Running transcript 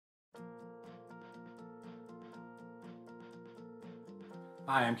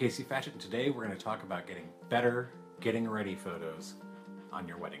Hi, I'm Casey Fatchett, and today we're going to talk about getting better getting ready photos on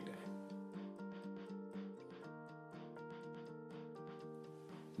your wedding day.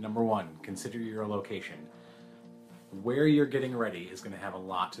 Number one, consider your location. Where you're getting ready is going to have a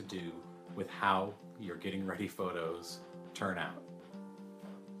lot to do with how your getting ready photos turn out.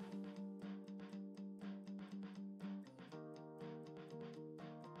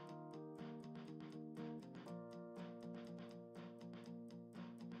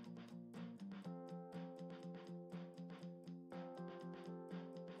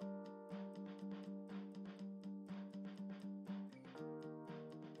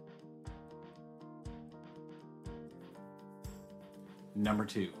 Number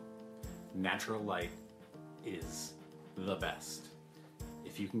two, natural light is the best.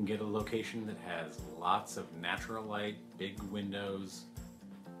 If you can get a location that has lots of natural light, big windows,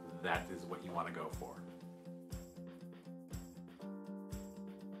 that is what you want to go for.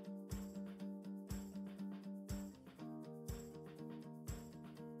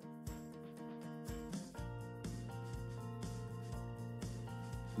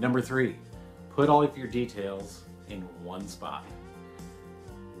 Number three, put all of your details in one spot.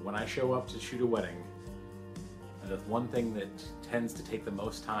 When I show up to shoot a wedding, the one thing that tends to take the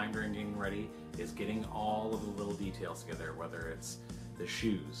most time during getting ready is getting all of the little details together, whether it's the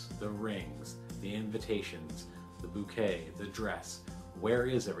shoes, the rings, the invitations, the bouquet, the dress. Where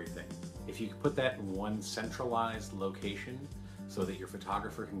is everything? If you could put that in one centralized location so that your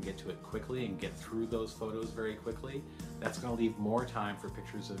photographer can get to it quickly and get through those photos very quickly, that's going to leave more time for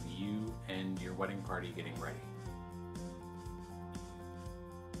pictures of you and your wedding party getting ready.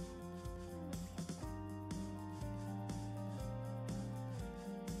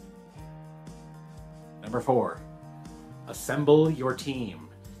 Number four, assemble your team.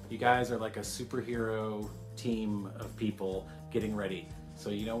 You guys are like a superhero team of people getting ready.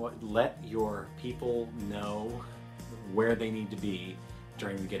 So you know what? Let your people know where they need to be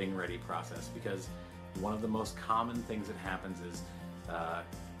during the getting ready process, because one of the most common things that happens is a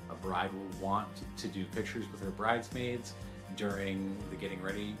bride will want to do pictures with her bridesmaids during the getting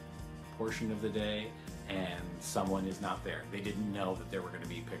ready portion of the day, and someone is not there. They didn't know that there were going to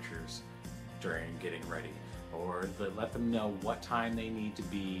be pictures during getting ready, or let them know what time they need to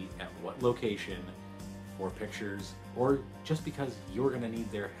be at what location for pictures, or just because you're going to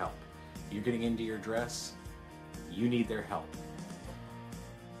need their help. You're getting into your dress, you need their help.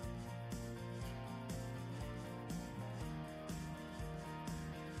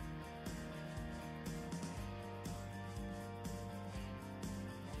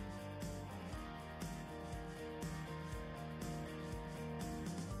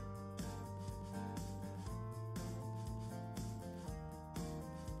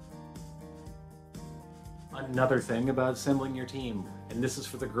 Another thing about assembling your team, and this is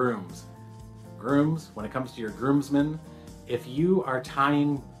for the grooms. Grooms, when it comes to your groomsmen, if you are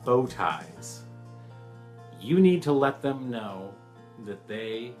tying bow ties, you need to let them know that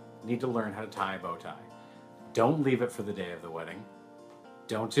they need to learn how to tie a bow tie. Don't leave it for the day of the wedding.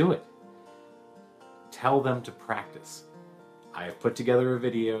 Don't do it. Tell them to practice. I have put together a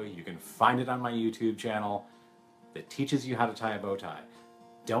video, you can find it on my YouTube channel, that teaches you how to tie a bow tie.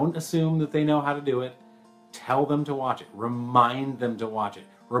 Don't assume that they know how to do it. Tell them to watch it. Remind them to watch it.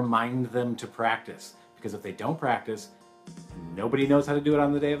 Remind them to practice. Because if they don't practice, nobody knows how to do it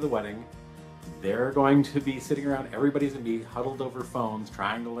on the day of the wedding. They're going to be sitting around, everybody's going to be huddled over phones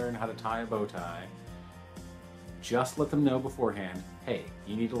trying to learn how to tie a bow tie. Just let them know beforehand, hey,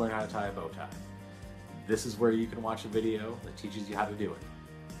 you need to learn how to tie a bow tie. This is where you can watch a video that teaches you how to do it.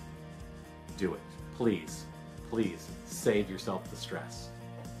 Do it. Please, please save yourself the stress.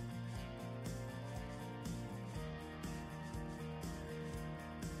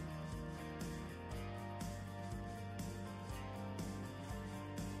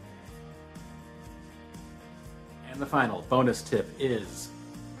 And the final bonus tip is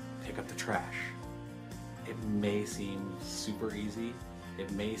pick up the trash. It may seem super easy, it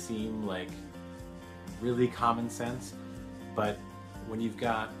may seem like really common sense, but when you've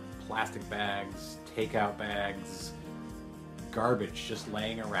got plastic bags, takeout bags, garbage just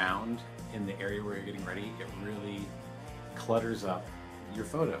laying around in the area where you're getting ready, it really clutters up your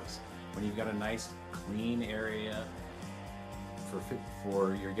photos. When you've got a nice clean area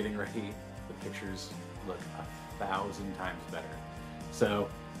for your getting ready, the pictures look 1,000 times better. So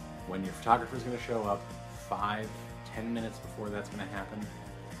when your photographer is going to show up 5-10 minutes before that's going to happen,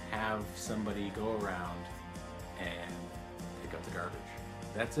 have somebody go around and pick up the garbage.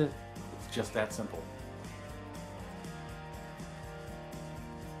 That's it. It's just that simple.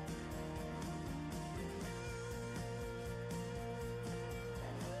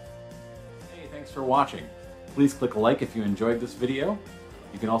 thanks for watching. Please click like if you enjoyed this video.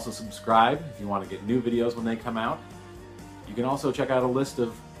 You can also subscribe if you want to get new videos when they come out. You can also check out a list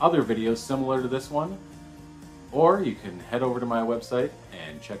of other videos similar to this one, or you can head over to my website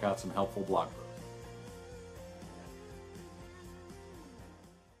and check out some helpful blog posts.